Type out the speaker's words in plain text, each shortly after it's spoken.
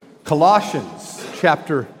Colossians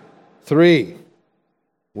chapter 3,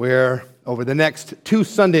 where over the next 2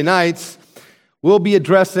 Sunday nights, we'll be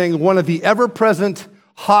addressing one of the ever-present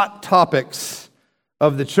hot topics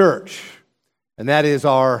of the church, and that is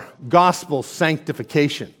our gospel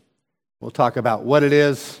sanctification. We'll talk about what it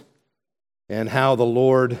is and how the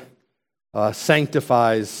Lord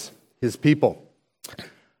sanctifies his people.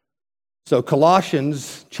 So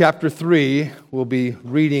Colossians chapter 3, we'll be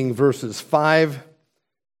reading verses 5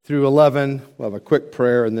 through 11. We'll have a quick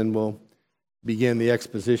prayer and then we'll begin the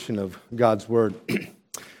exposition of God's word.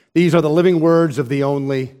 These are the living words of the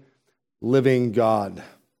only living God.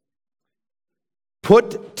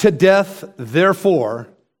 Put to death, therefore,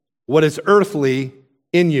 what is earthly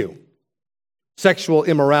in you: sexual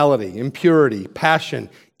immorality, impurity, passion,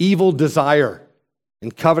 evil desire,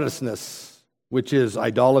 and covetousness, which is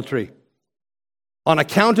idolatry. On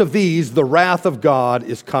account of these, the wrath of God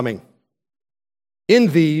is coming. In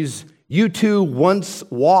these, you too once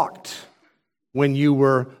walked when you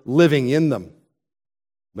were living in them.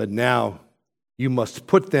 But now you must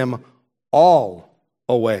put them all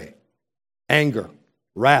away: anger,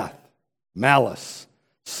 wrath, malice,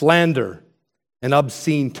 slander, and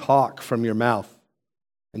obscene talk from your mouth.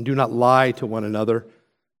 And do not lie to one another,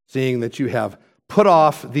 seeing that you have put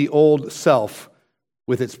off the old self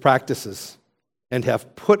with its practices, and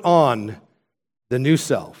have put on the new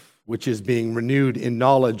self, which is being renewed in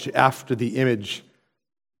knowledge after the image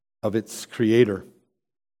of its creator.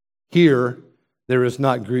 Here there is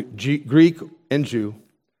not Greek and Jew,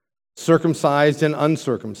 circumcised and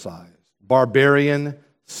uncircumcised, barbarian,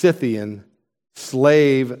 Scythian,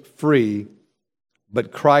 slave, free,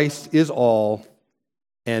 but Christ is all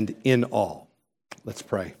and in all. Let's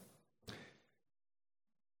pray.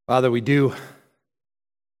 Father, we do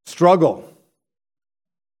struggle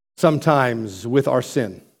sometimes with our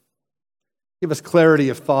sin. Give us clarity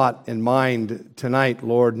of thought and mind tonight,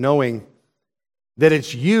 Lord, knowing that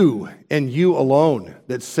it's you and you alone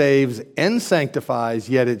that saves and sanctifies,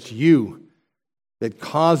 yet it's you that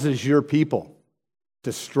causes your people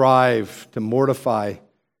to strive to mortify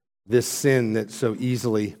this sin that so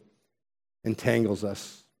easily entangles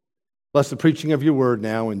us. Bless the preaching of your word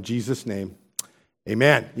now in Jesus' name.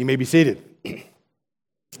 Amen. You may be seated.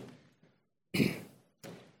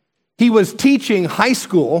 He was teaching high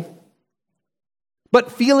school, but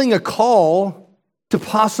feeling a call to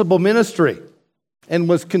possible ministry, and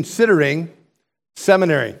was considering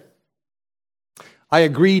seminary. I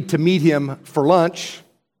agreed to meet him for lunch,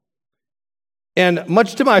 and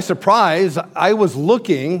much to my surprise, I was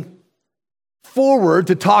looking forward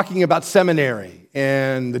to talking about seminary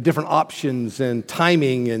and the different options and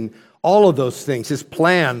timing and all of those things, his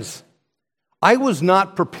plans. I was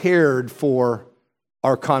not prepared for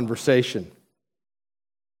our conversation.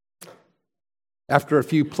 After a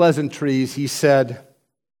few pleasantries, he said,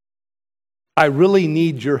 "I really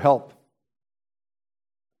need your help.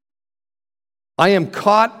 I am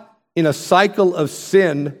caught in a cycle of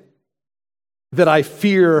sin that I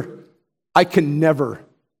fear I can never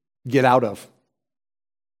get out of.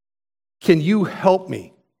 Can you help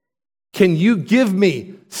me? Can you give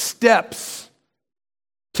me steps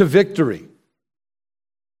to victory?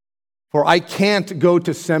 For I can't go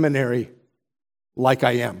to seminary like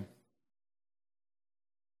I am."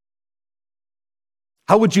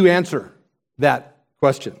 How would you answer that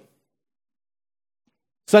question?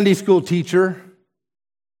 Sunday school teacher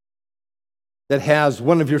that has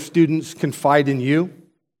one of your students confide in you,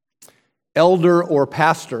 elder or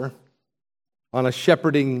pastor on a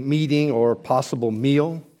shepherding meeting or possible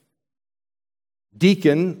meal,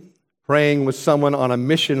 deacon praying with someone on a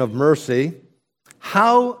mission of mercy.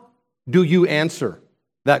 How do you answer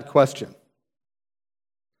that question?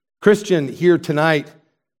 Christian here tonight,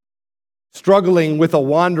 struggling with a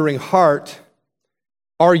wandering heart,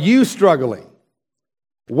 are you struggling,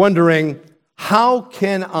 wondering, how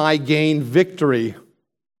can I gain victory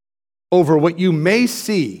over what you may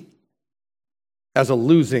see as a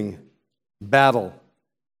losing battle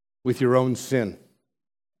with your own sin?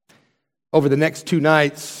 Over the next 2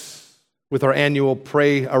 nights, with our annual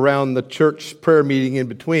Pray Around the Church prayer meeting in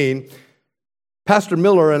between, Pastor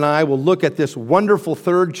Miller and I will look at this wonderful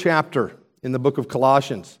 3rd chapter in the book of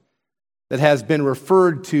Colossians that has been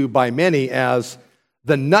referred to by many as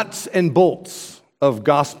the nuts and bolts of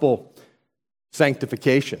gospel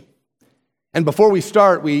sanctification. And before we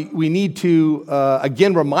start, we need to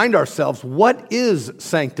again remind ourselves, what is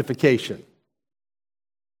sanctification?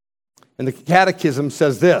 And the Catechism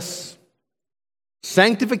says this: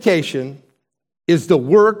 sanctification is the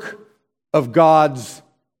work of God's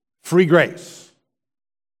free grace.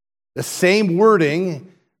 The same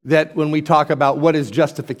wording that when we talk about what is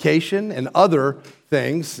justification and other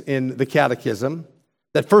things in the catechism,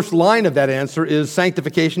 that first line of that answer is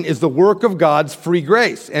sanctification is the work of God's free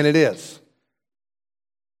grace, and it is.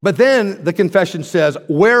 But then the confession says,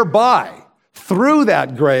 whereby, through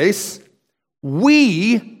that grace,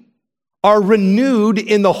 we are renewed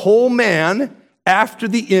in the whole man after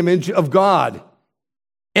the image of God,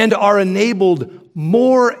 and are enabled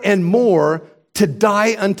more and more to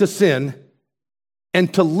die unto sin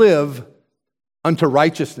and to live unto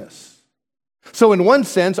righteousness. So in one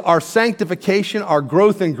sense, our sanctification, our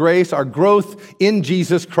growth in grace, our growth in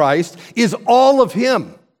Jesus Christ is all of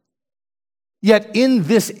Him. Yet in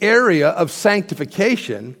this area of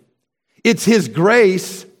sanctification, it's His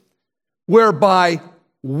grace whereby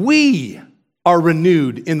we are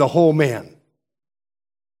renewed in the whole man.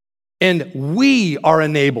 And we are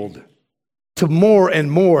enabled to more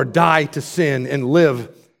and more die to sin and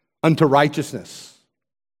live unto righteousness.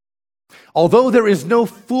 Although there is no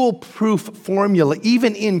foolproof formula,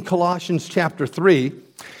 even in Colossians chapter 3,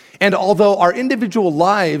 and although our individual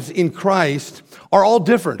lives in Christ are all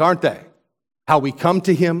different, aren't they? How we come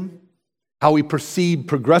to Him, how we proceed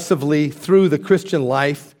progressively through the Christian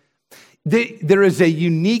life, there is a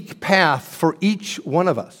unique path for each one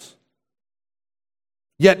of us.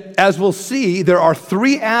 Yet, as we'll see, there are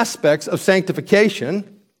three aspects of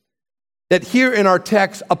sanctification that here in our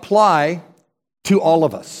text apply to all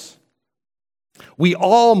of us. We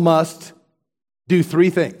all must do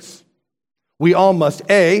three things. We all must,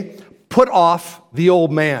 A, put off the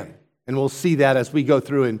old man. And we'll see that as we go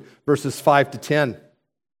through in verses 5 to 10.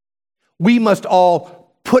 We must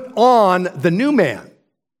all put on the new man.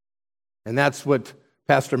 And that's what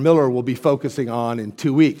Pastor Miller will be focusing on in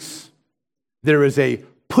 2 weeks. There is a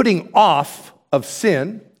putting off of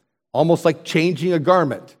sin, almost like changing a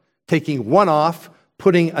garment, taking one off,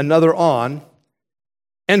 putting another on.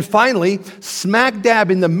 And finally, smack dab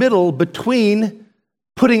in the middle between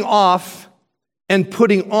putting off and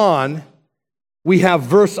putting on, we have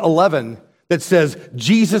verse 11 that says,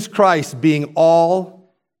 Jesus Christ being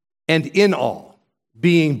all and in all,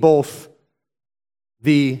 being both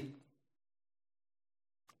the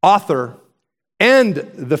author and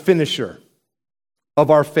the finisher of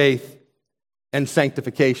our faith and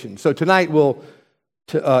sanctification. So tonight we'll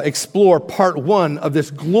explore part one of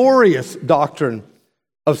this glorious doctrine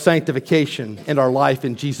of sanctification in our life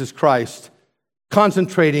in Jesus Christ,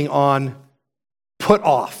 concentrating on put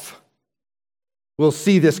off. We'll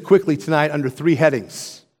see this quickly tonight under three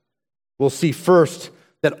headings. We'll see first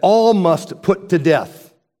that all must put to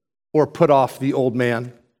death or put off the old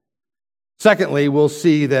man. Secondly, we'll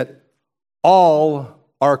see that all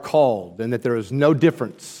are called and that there is no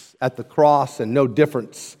difference at the cross and no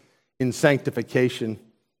difference in sanctification.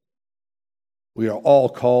 We are all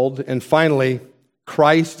called. And finally,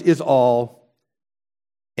 Christ is all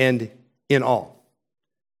and in all.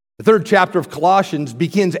 The third chapter of Colossians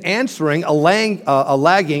begins answering a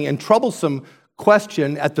lagging and troublesome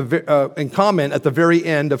question and comment at the very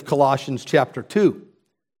end of Colossians chapter 2.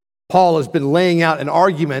 Paul has been laying out an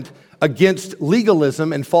argument against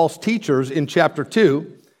legalism and false teachers in chapter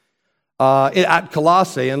 2 at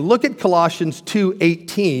Colossae. And look at Colossians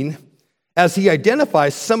 2:18 as he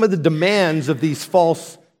identifies some of the demands of these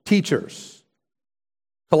false teachers.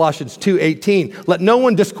 Colossians 2:18, let no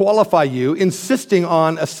one disqualify you, insisting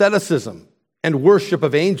on asceticism and worship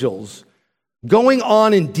of angels, going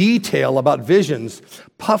on in detail about visions,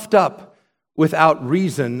 puffed up without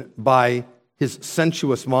reason by his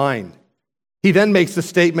sensuous mind. He then makes the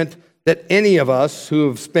statement that any of us who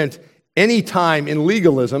have spent any time in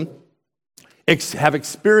legalism have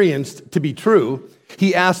experienced to be true.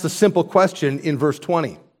 He asks a simple question in verse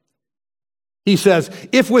 20. He says,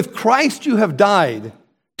 if with Christ you have died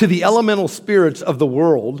to the elemental spirits of the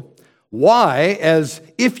world, why, as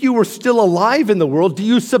if you were still alive in the world, do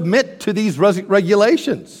you submit to these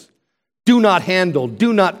regulations? Do not handle,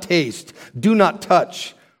 do not taste, do not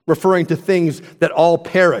touch, referring to things that all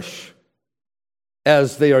perish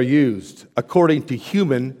as they are used, according to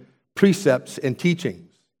human precepts and teachings.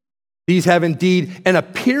 These have indeed an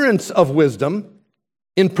appearance of wisdom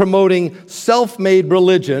in promoting self-made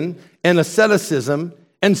religion and asceticism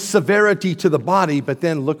and severity to the body, but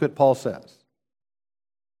then look what Paul says.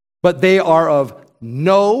 But they are of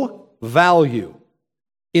no value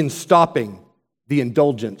in stopping the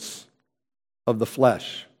indulgence of the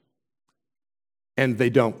flesh. And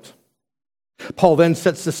they don't. Paul then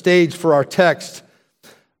sets the stage for our text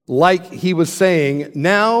like he was saying,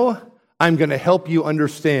 now I'm going to help you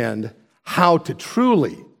understand how to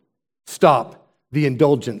truly stop the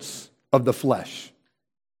indulgence of the flesh.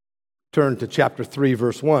 Turn to chapter 3,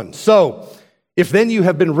 verse 1. So, If then you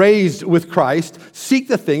have been raised with Christ, seek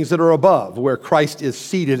the things that are above, where Christ is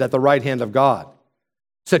seated at the right hand of God.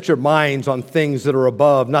 Set your minds on things that are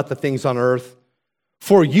above, not the things on earth.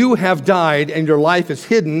 For you have died, and your life is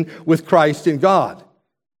hidden with Christ in God.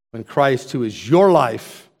 When Christ, who is your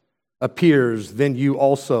life, appears, then you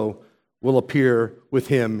also will appear with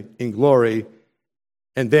him in glory.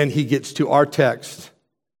 And then he gets to our text,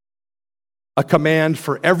 a command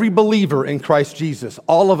for every believer in Christ Jesus,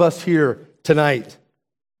 all of us here tonight,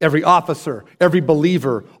 every officer, every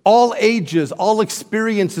believer, all ages, all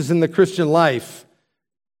experiences in the Christian life.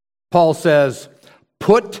 Paul says,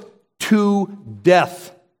 put to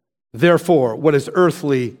death, therefore, what is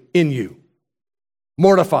earthly in you.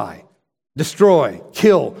 Mortify, destroy,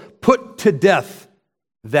 kill, put to death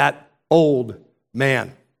that old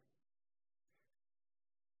man.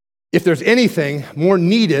 If there's anything more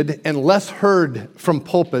needed and less heard from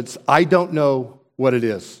pulpits, I don't know what it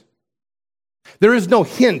is. There is no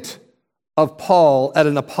hint of Paul at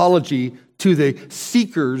an apology to the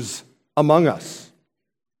seekers among us.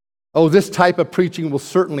 Oh, this type of preaching will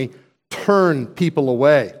certainly turn people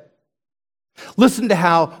away. Listen to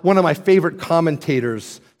how one of my favorite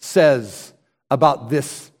commentators says about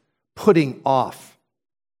this putting off.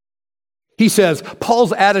 He says,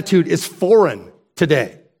 Paul's attitude is foreign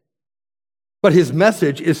today, but his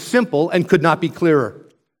message is simple and could not be clearer.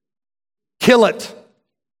 Kill it.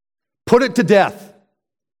 Put it to death.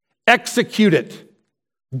 Execute it.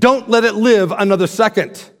 Don't let it live another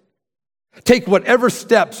second. Take whatever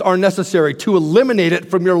steps are necessary to eliminate it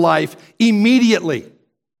from your life immediately.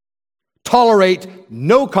 Tolerate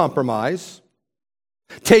no compromise.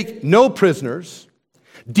 Take no prisoners.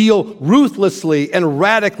 Deal ruthlessly and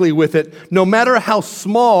radically with it, no matter how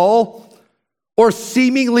small or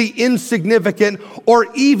seemingly insignificant or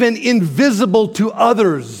even invisible to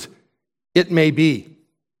others it may be.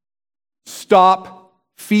 Stop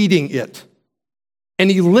feeding it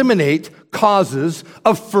and eliminate causes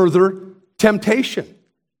of further temptation.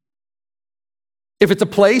 If it's a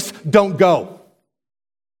place, don't go.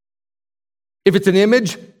 If it's an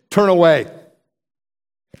image, turn away.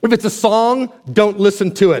 If it's a song, don't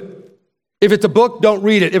listen to it. If it's a book, don't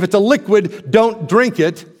read it. If it's a liquid, don't drink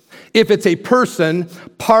it. If it's a person,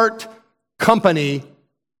 part company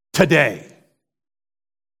today.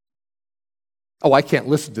 Oh, I can't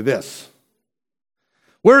listen to this.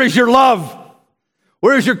 Where is your love?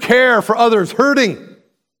 Where is your care for others hurting?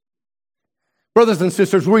 Brothers and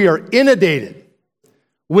sisters, we are inundated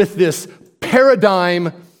with this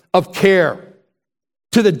paradigm of care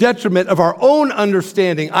to the detriment of our own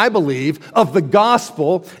understanding, I believe, of the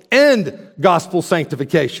gospel and gospel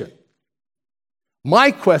sanctification.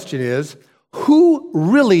 My question is, who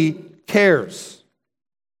really cares?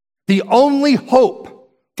 The only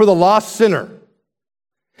hope for the lost sinner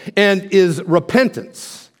and is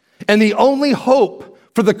repentance. And the only hope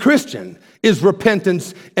for the Christian is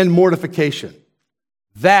repentance and mortification.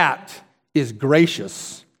 That is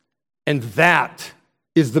gracious, and that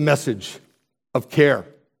is the message of care.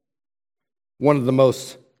 One of the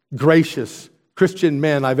most gracious Christian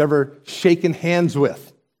men I've ever shaken hands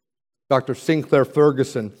with, Dr. Sinclair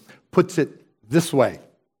Ferguson, puts it this way.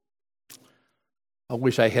 I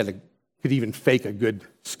wish I could even fake a good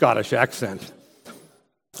Scottish accent.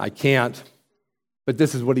 I can't. But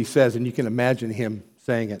this is what he says, and you can imagine him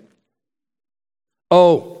saying it.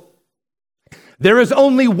 Oh, there is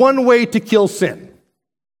only one way to kill sin.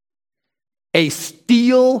 A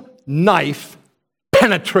steel knife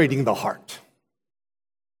penetrating the heart.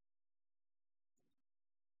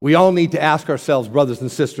 We all need to ask ourselves, brothers and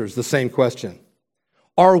sisters, the same question.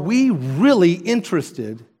 Are we really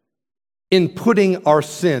interested in putting our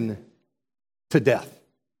sin to death?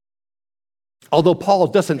 Although Paul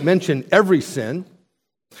doesn't mention every sin,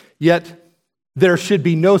 yet there should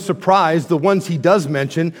be no surprise the ones he does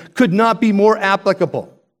mention could not be more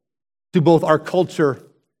applicable to both our culture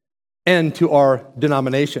and to our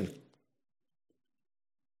denomination.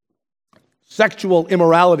 Sexual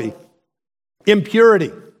immorality,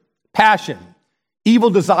 impurity, passion, evil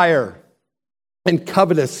desire, and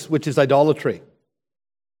covetous, which is idolatry.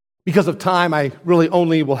 Because of time, I really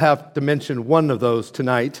only will have to mention one of those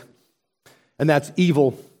tonight, and that's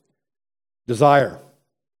evil desire.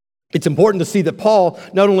 It's important to see that Paul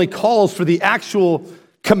not only calls for the actual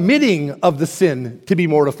committing of the sin to be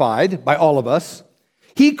mortified by all of us,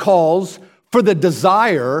 he calls for the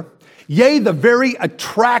desire, yea, the very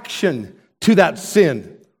attraction to that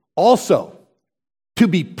sin, also to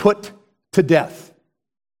be put to death.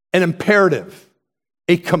 An imperative,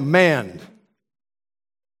 a command.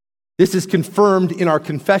 This is confirmed in our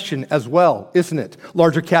confession as well, isn't it?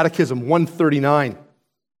 Larger Catechism 139.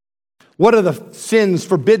 What are the sins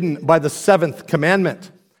forbidden by the seventh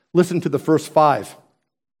commandment? Listen to the first five: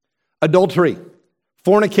 adultery,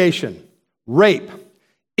 fornication, rape,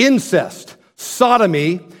 incest,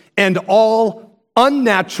 sodomy, and all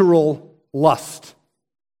unnatural lust.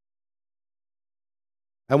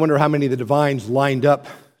 I wonder how many of the divines lined up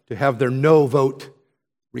to have their no vote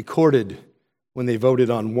recorded when they voted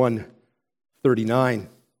on 139.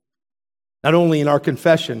 Not only in our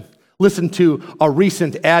confession, listen to a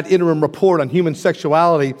recent ad interim report on human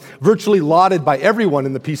sexuality, virtually lauded by everyone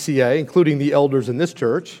in the PCA, including the elders in this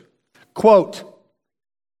church. Quote,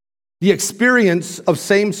 "The experience of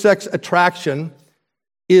same-sex attraction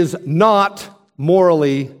is not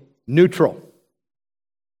morally neutral.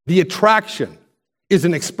 The attraction is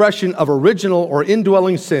an expression of original or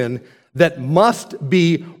indwelling sin that must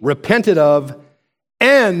be repented of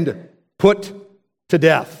and put to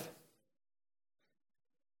death."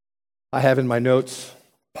 I have in my notes,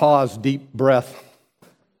 pause, deep breath.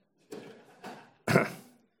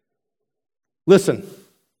 Listen,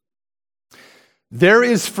 there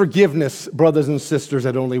is forgiveness, brothers and sisters,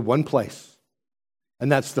 at only one place,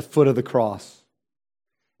 and that's the foot of the cross.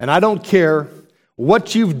 And I don't care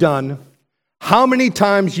what you've done, how many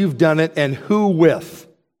times you've done it, and who with.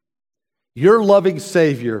 Your loving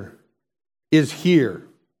Savior is here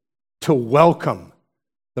to welcome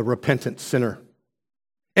the repentant sinner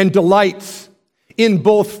and delights in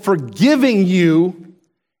both forgiving you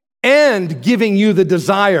and giving you the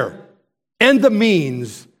desire and the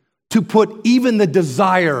means to put even the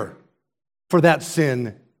desire for that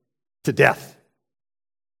sin to death.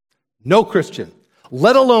 No Christian,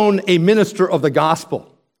 let alone a minister of the gospel,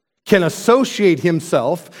 can associate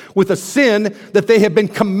himself with a sin that they have been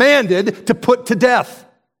commanded to put to death.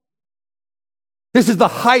 This is the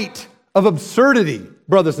height of absurdity,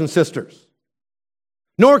 brothers and sisters.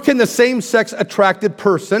 Nor can the same-sex attracted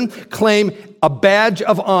person claim a badge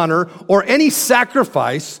of honor or any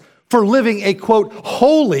sacrifice for living a, quote,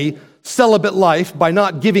 holy celibate life by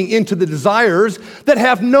not giving in to the desires that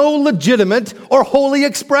have no legitimate or holy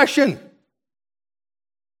expression.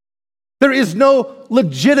 There is no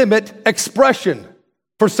legitimate expression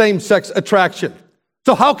for same-sex attraction.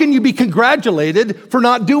 So how can you be congratulated for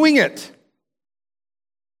not doing it?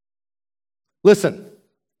 Listen,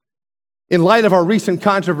 in light of our recent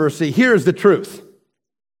controversy, here's the truth.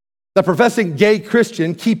 The professing gay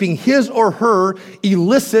Christian keeping his or her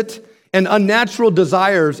illicit and unnatural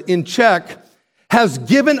desires in check has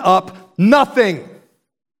given up nothing,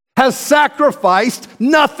 has sacrificed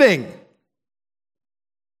nothing.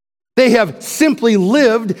 They have simply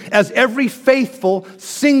lived as every faithful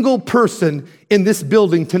single person in this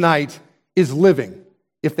building tonight is living,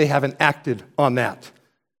 if they haven't acted on that.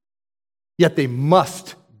 Yet they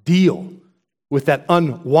must deal with that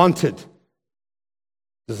unwanted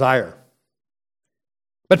desire.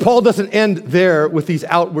 But Paul doesn't end there with these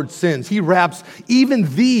outward sins. He wraps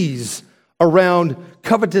even these around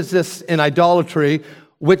covetousness and idolatry,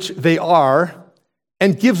 which they are,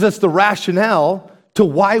 and gives us the rationale to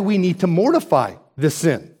why we need to mortify this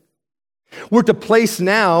sin. We are at a place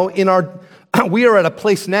now in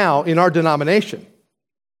our denomination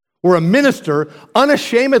where a minister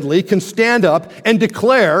unashamedly can stand up and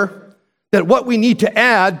declare that what we need to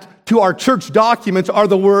add to our church documents are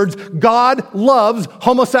the words, "God loves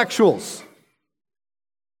homosexuals."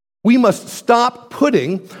 We must stop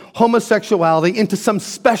putting homosexuality into some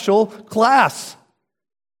special class.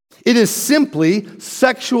 It is simply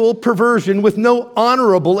sexual perversion with no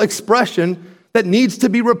honorable expression that needs to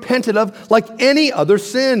be repented of like any other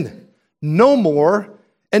sin. No more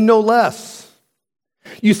and no less.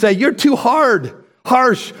 You say, "You're too hard,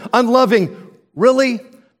 harsh, unloving." Really?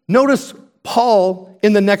 Notice Paul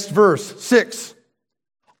in the next verse, 6.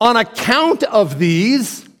 "On account of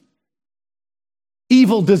these,"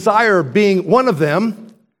 evil desire being one of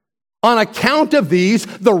them, "on account of these,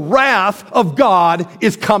 the wrath of God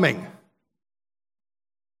is coming."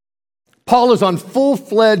 Paul is on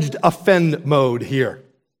full-fledged offend mode here.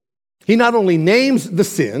 He not only names the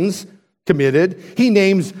sins committed, he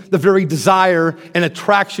names the very desire and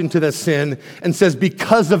attraction to the sin and says,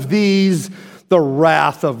 because of these, the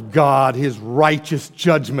wrath of God, his righteous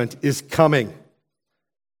judgment is coming.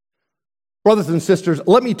 Brothers and sisters,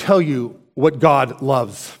 let me tell you what God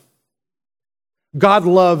loves. God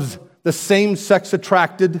loves the same-sex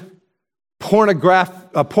attracted,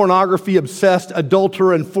 pornography-obsessed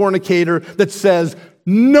adulterer and fornicator that says,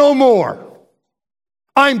 "No more.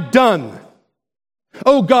 I'm done.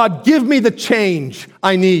 Oh God, give me the change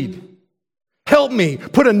I need. Help me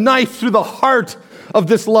put a knife through the heart of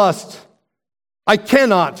this lust. I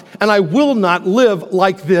cannot and I will not live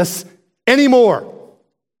like this anymore."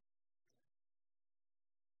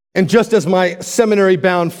 And just as my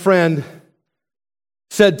seminary-bound friend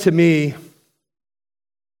said to me,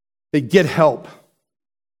 they get help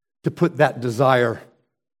to put that desire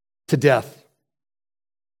to death.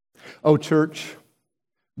 Oh, church,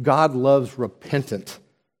 God loves repentant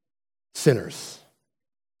sinners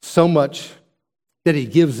so much that he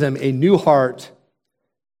gives them a new heart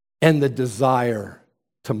and the desire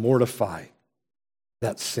to mortify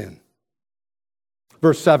that sin.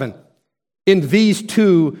 Verse 7, in these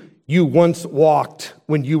two you once walked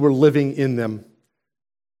when you were living in them.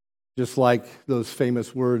 Just like those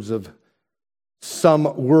famous words of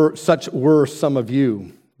such were some of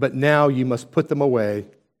you, but now you must put them away.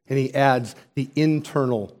 And he adds the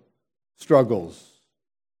internal struggles.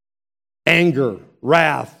 Anger,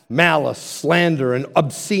 wrath, malice, slander, and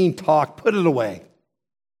obscene talk, put it away.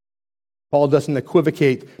 Paul doesn't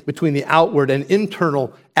equivocate between the outward and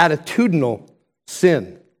internal attitudinal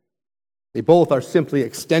sin. They both are simply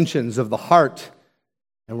extensions of the heart,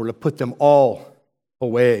 and we're to put them all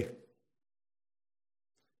away.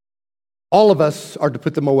 All of us are to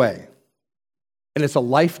put them away, and it's a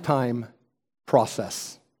lifetime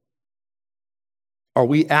process. Are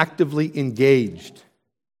we actively engaged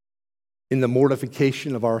in the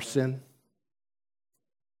mortification of our sin?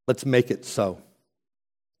 Let's make it so.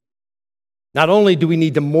 Not only do we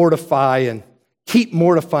need to mortify and keep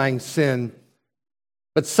mortifying sin,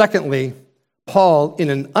 but secondly, Paul, in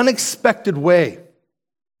an unexpected way,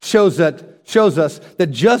 shows us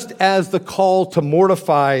that just as the call to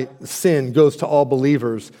mortify sin goes to all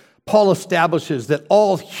believers, Paul establishes that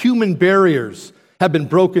all human barriers have been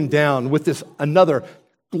broken down with this another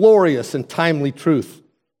glorious and timely truth.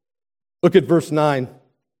 Look at verse 9.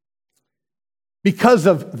 Because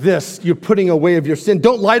of this, you're putting away of your sin.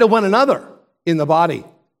 Don't lie to one another in the body,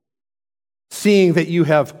 seeing that you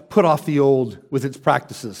have put off the old with its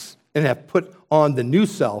practices and have put on the new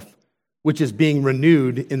self, which is being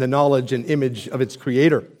renewed in the knowledge and image of its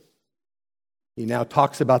creator. He now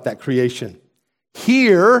talks about that creation.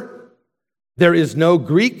 Here, there is no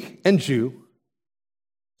Greek and Jew,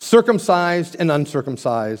 circumcised and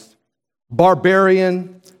uncircumcised,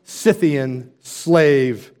 barbarian, Scythian,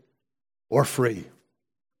 slave, or free.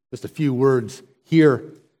 Just a few words here.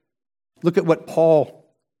 Look at what Paul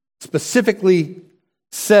specifically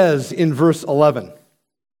says in verse 11.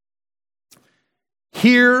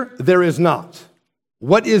 Here there is not.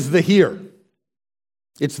 What is the here?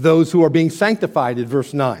 It's those who are being sanctified in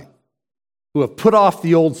verse 9, who have put off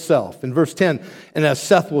the old self. In verse 10, and as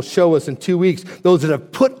Seth will show us in 2 weeks, those that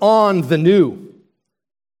have put on the new.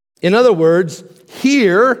 In other words,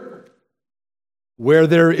 here, where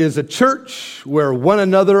there is a church, where one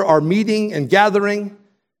another are meeting and gathering,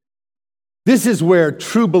 this is where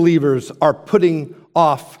true believers are putting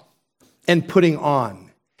off and putting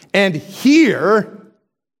on. And here,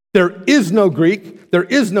 there is no Greek, there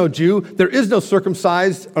is no Jew, there is no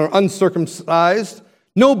circumcised or uncircumcised,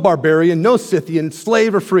 no barbarian, no Scythian,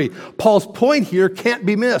 slave or free. Paul's point here can't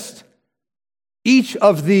be missed. Each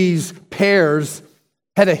of these pairs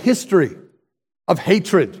had a history of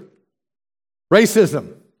hatred,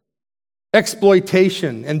 racism,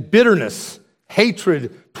 exploitation, and bitterness,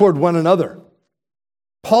 hatred toward one another.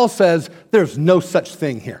 Paul says there's no such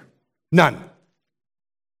thing here. None.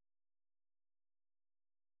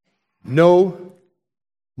 No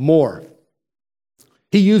more.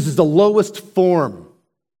 He uses the lowest form,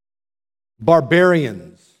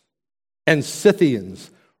 barbarians and Scythians,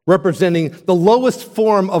 representing the lowest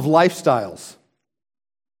form of lifestyles.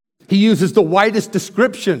 He uses the widest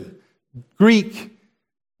description, Greek,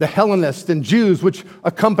 the Hellenists, and Jews, which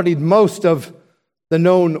accompanied most of the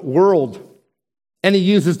known world. And he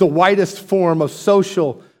uses the widest form of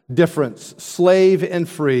social difference, slave and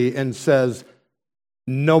free, and says,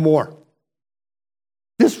 no more.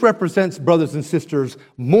 This represents, brothers and sisters,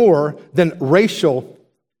 more than racial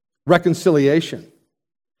reconciliation.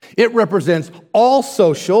 It represents all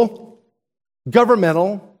social,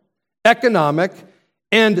 governmental, economic,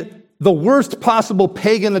 and the worst possible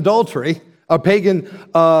pagan adultery, a pagan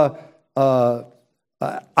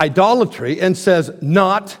idolatry, and says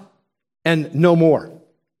not and no more.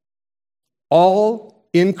 All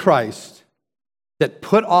in Christ that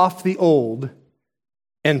put off the old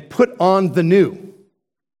and put on the new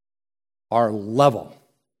are level.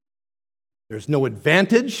 There's no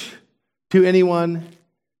advantage to anyone,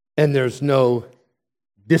 and there's no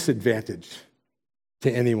disadvantage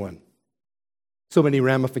to anyone. So many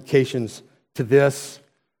ramifications to this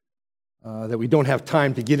that we don't have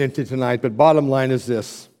time to get into tonight, but bottom line is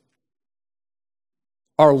this.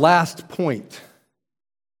 Our last point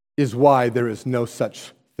is why there is no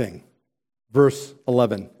such thing. Verse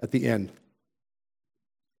 11 at the end.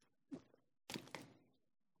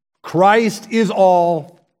 Christ is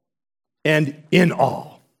all and in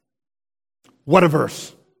all. What a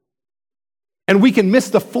verse. And we can miss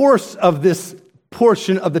the force of this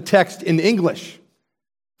portion of the text in English.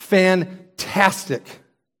 Fantastic.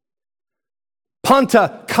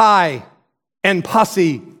 Panta kai en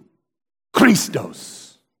pasi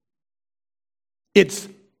Christos. It's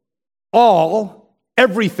all,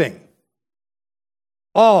 everything.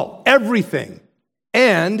 All, everything.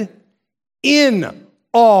 And in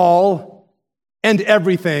all and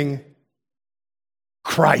everything,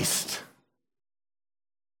 Christ.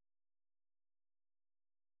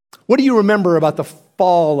 What do you remember about the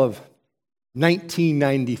fall of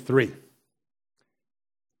 1993?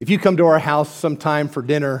 If you come to our house sometime for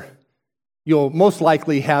dinner, you'll most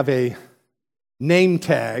likely have a name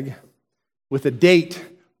tag with a date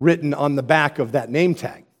written on the back of that name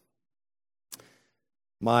tag.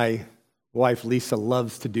 My wife Lisa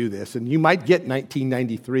loves to do this, and you might get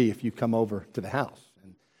 1993 if you come over to the house.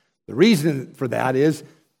 And the reason for that is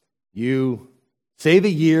you say the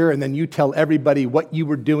year, and then you tell everybody what you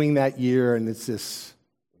were doing that year, and it's this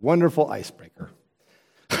wonderful icebreaker.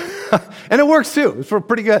 And it works too. It's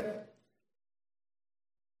pretty good.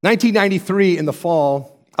 1993 in the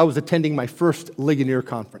fall, I was attending my first Ligonier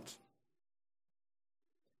conference.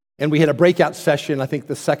 And we had a breakout session, I think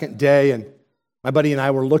the second day, and my buddy and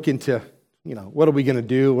I were looking to, what are we going to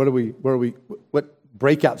do? What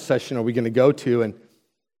breakout session are we going to go to? And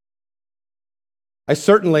I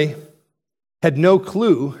certainly had no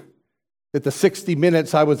clue that the 60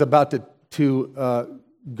 minutes I was about to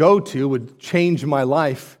go to would change my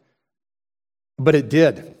life, but it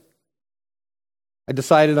did. We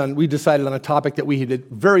decided on a topic that we had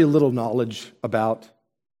very little knowledge about.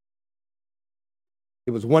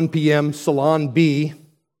 It was 1 p.m., Salon B,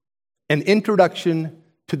 an introduction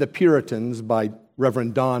to the Puritans by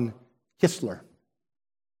Reverend Don Kistler.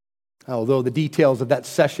 Although the details of that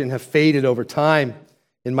session have faded over time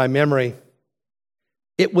in my memory,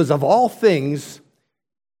 it was of all things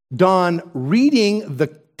Don reading the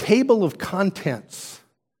table of contents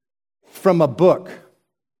from a book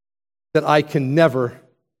that I can never,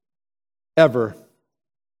 ever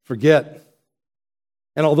forget.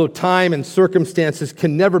 And although time and circumstances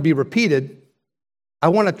can never be repeated, I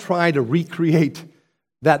want to try to recreate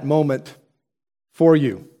that moment for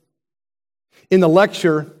you. In the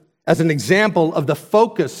lecture, as an example of the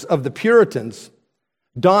focus of the Puritans,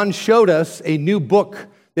 Don showed us a new book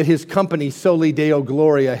that his company, Soli Deo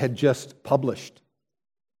Gloria, had just published.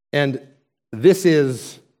 And this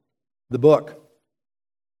is the book.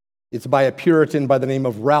 It's by a Puritan by the name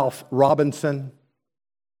of Ralph Robinson,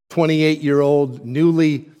 28-year-old,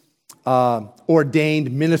 newly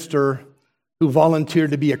ordained minister who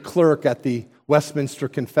volunteered to be a clerk at the Westminster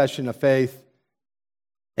Confession of Faith.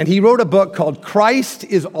 And he wrote a book called Christ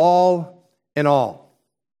is All in All.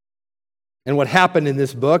 And what happened in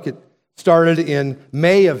this book, it started in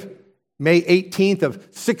May 18th of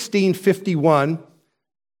 1651.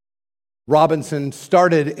 Robinson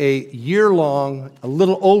started a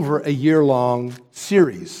little over a year-long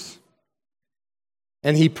series.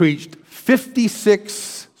 And he preached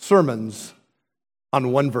 56 sermons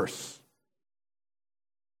on one verse.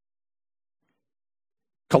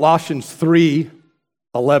 Colossians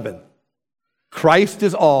 3:11. Christ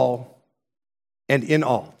is all and in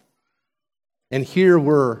all. And here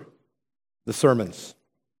were the sermons.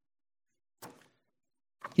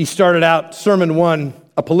 He started out sermon 1,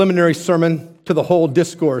 a preliminary sermon to the whole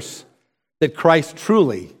discourse that Christ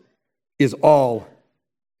truly is all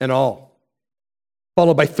and all.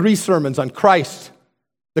 Followed by 3 sermons on Christ,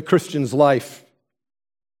 the Christian's life.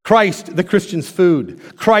 Christ, the Christian's food.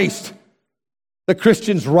 Christ, the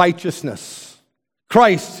Christian's righteousness.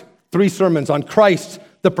 Christ, 3 sermons on Christ,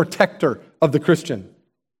 the protector of the Christian.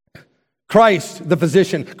 Christ, the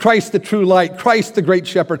physician. Christ, the true light. Christ, the great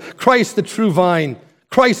shepherd. Christ, the true vine.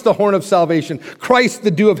 Christ, the horn of salvation. Christ,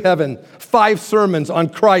 the dew of heaven. 5 sermons on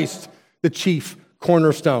Christ, the chief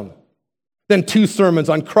cornerstone. Then 2 sermons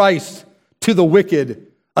on Christ, to the wicked,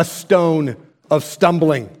 a stone of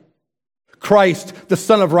stumbling. Christ, the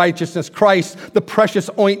Son of righteousness. Christ, the precious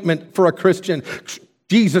ointment for a Christian.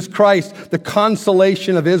 Jesus Christ, the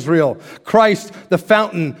consolation of Israel. Christ, the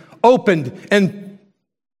fountain opened and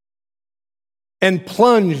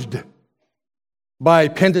plunged by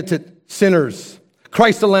penitent sinners.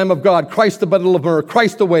 Christ the Lamb of God, Christ the bundle of myrrh,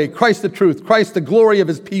 Christ the way, Christ the truth, Christ the glory of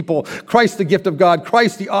his people, Christ the gift of God,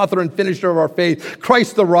 Christ the author and finisher of our faith,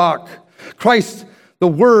 Christ the rock, Christ the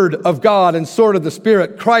word of God and sword of the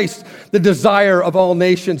Spirit, Christ the desire of all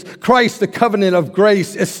nations, Christ the covenant of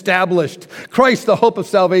grace established, Christ the hope of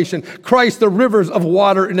salvation, Christ the rivers of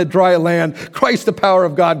water in a dry land, Christ the power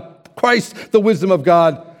of God, Christ, the wisdom of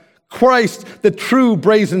God. Christ, the true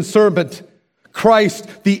brazen serpent.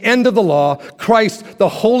 Christ, the end of the law. Christ, the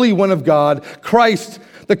Holy One of God. Christ,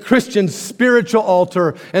 the Christian's spiritual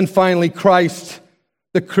altar. And finally, Christ,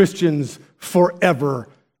 the Christian's forever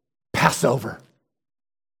Passover.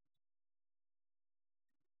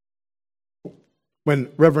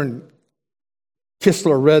 When Reverend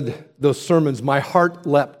Kistler read those sermons, my heart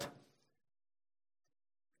leapt.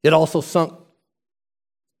 It also sunk.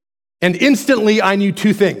 And instantly I knew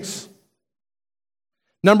two things.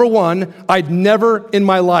 Number one, I'd never in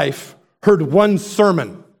my life heard one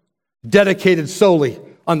sermon dedicated solely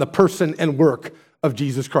on the person and work of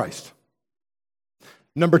Jesus Christ.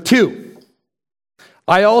 Number two,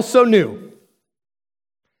 I also knew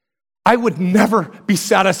I would never be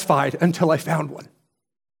satisfied until I found one.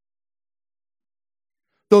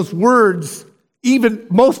 Those words, even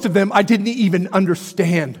most of them, I didn't even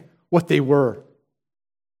understand what they were.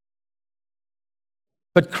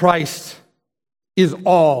 But Christ is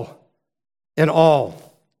all in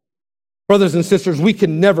all. Brothers and sisters, we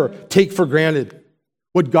can never take for granted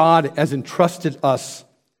what God has entrusted us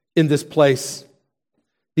in this place.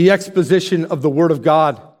 The exposition of the Word of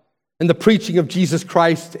God and the preaching of Jesus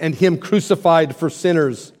Christ and Him crucified for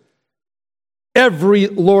sinners. Every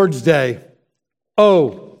Lord's Day.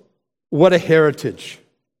 Oh, what a heritage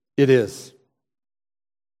it is.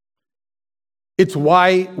 It's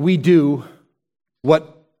why we do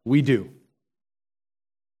what we do.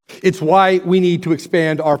 It's why we need to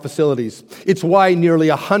expand our facilities. It's why nearly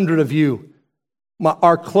 100 of you,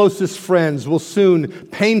 our closest friends, will soon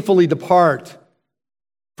painfully depart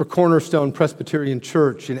for Cornerstone Presbyterian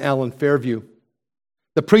Church in Allen Fairview.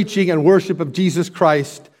 The preaching and worship of Jesus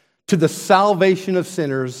Christ to the salvation of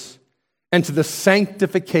sinners and to the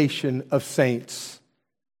sanctification of saints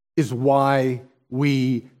is why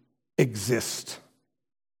we exist.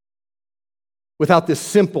 Without this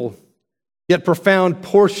simple yet profound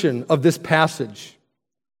portion of this passage,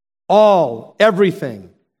 all, everything,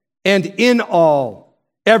 and in all,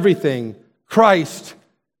 everything, Christ,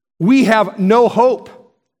 we have no hope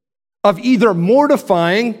of either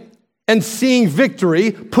mortifying and seeing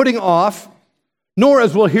victory, putting off, nor,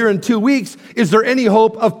 as we'll hear in 2 weeks, is there any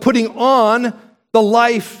hope of putting on the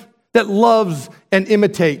life that loves and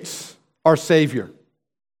imitates our Savior.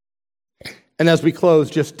 And as we close,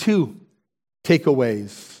 just two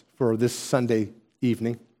takeaways for this Sunday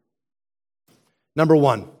evening. Number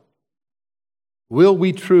one, will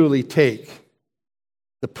we truly take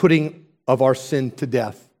the putting of our sin to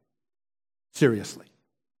death seriously?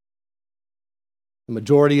 The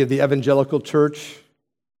majority of the evangelical church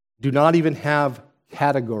do not even have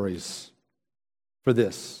categories for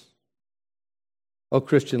this. Oh,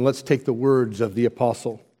 Christian, let's take the words of the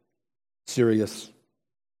apostle serious.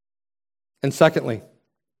 And secondly,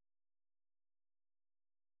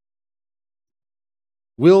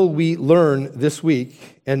 will we learn this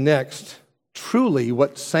week and next truly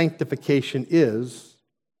what sanctification is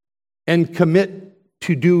and commit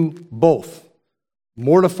to do both,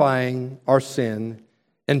 mortifying our sin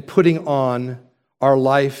and putting on our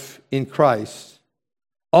life in Christ,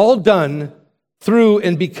 all done through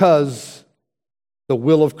and because the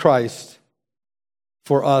will of Christ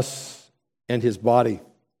for us and His body.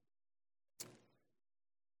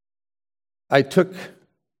 I took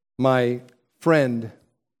my friend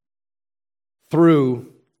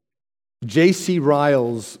through J.C.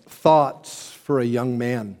 Ryle's Thoughts for a Young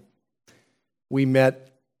Man. We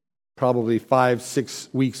met probably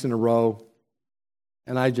 5-6 weeks in a row,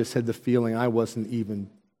 and I just had the feeling I wasn't even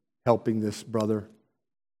helping this brother.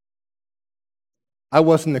 I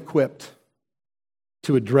wasn't equipped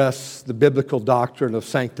to address the biblical doctrine of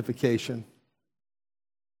sanctification.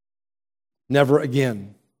 Never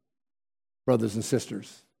again, brothers and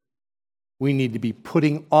sisters. We need to be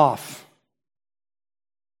putting off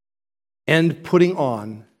and putting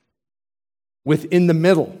on within the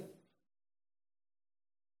middle.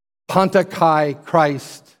 Panta kai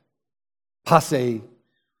Christ, passe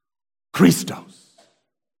Christos.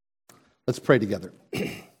 Let's pray together.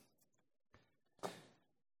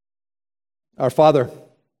 Our Father,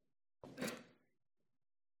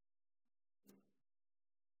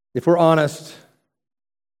 if we're honest,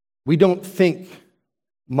 we don't think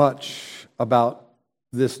much about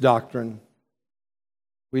this doctrine.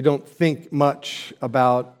 We don't think much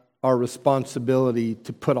about our responsibility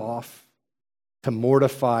to put off, to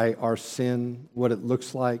mortify our sin, what it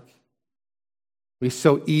looks like. We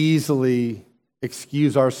so easily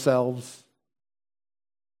excuse ourselves.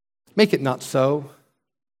 Make it not so.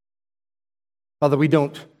 Father, we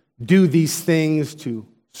don't do these things to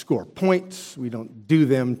score points. We don't do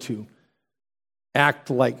them to act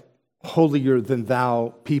like holier than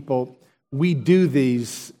thou people. We do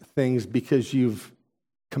these things because you've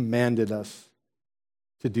commanded us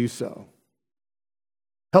to do so.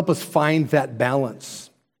 Help us find that balance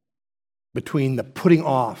between the putting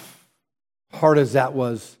off, hard as that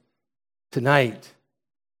was tonight,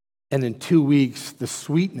 and in 2 weeks, the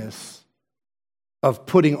sweetness of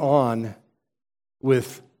putting on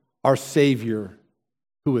with our Savior,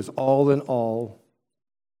 who is all in all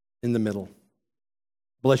in the middle.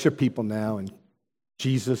 Bless your people now in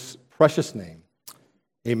Jesus' precious name.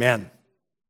 Amen.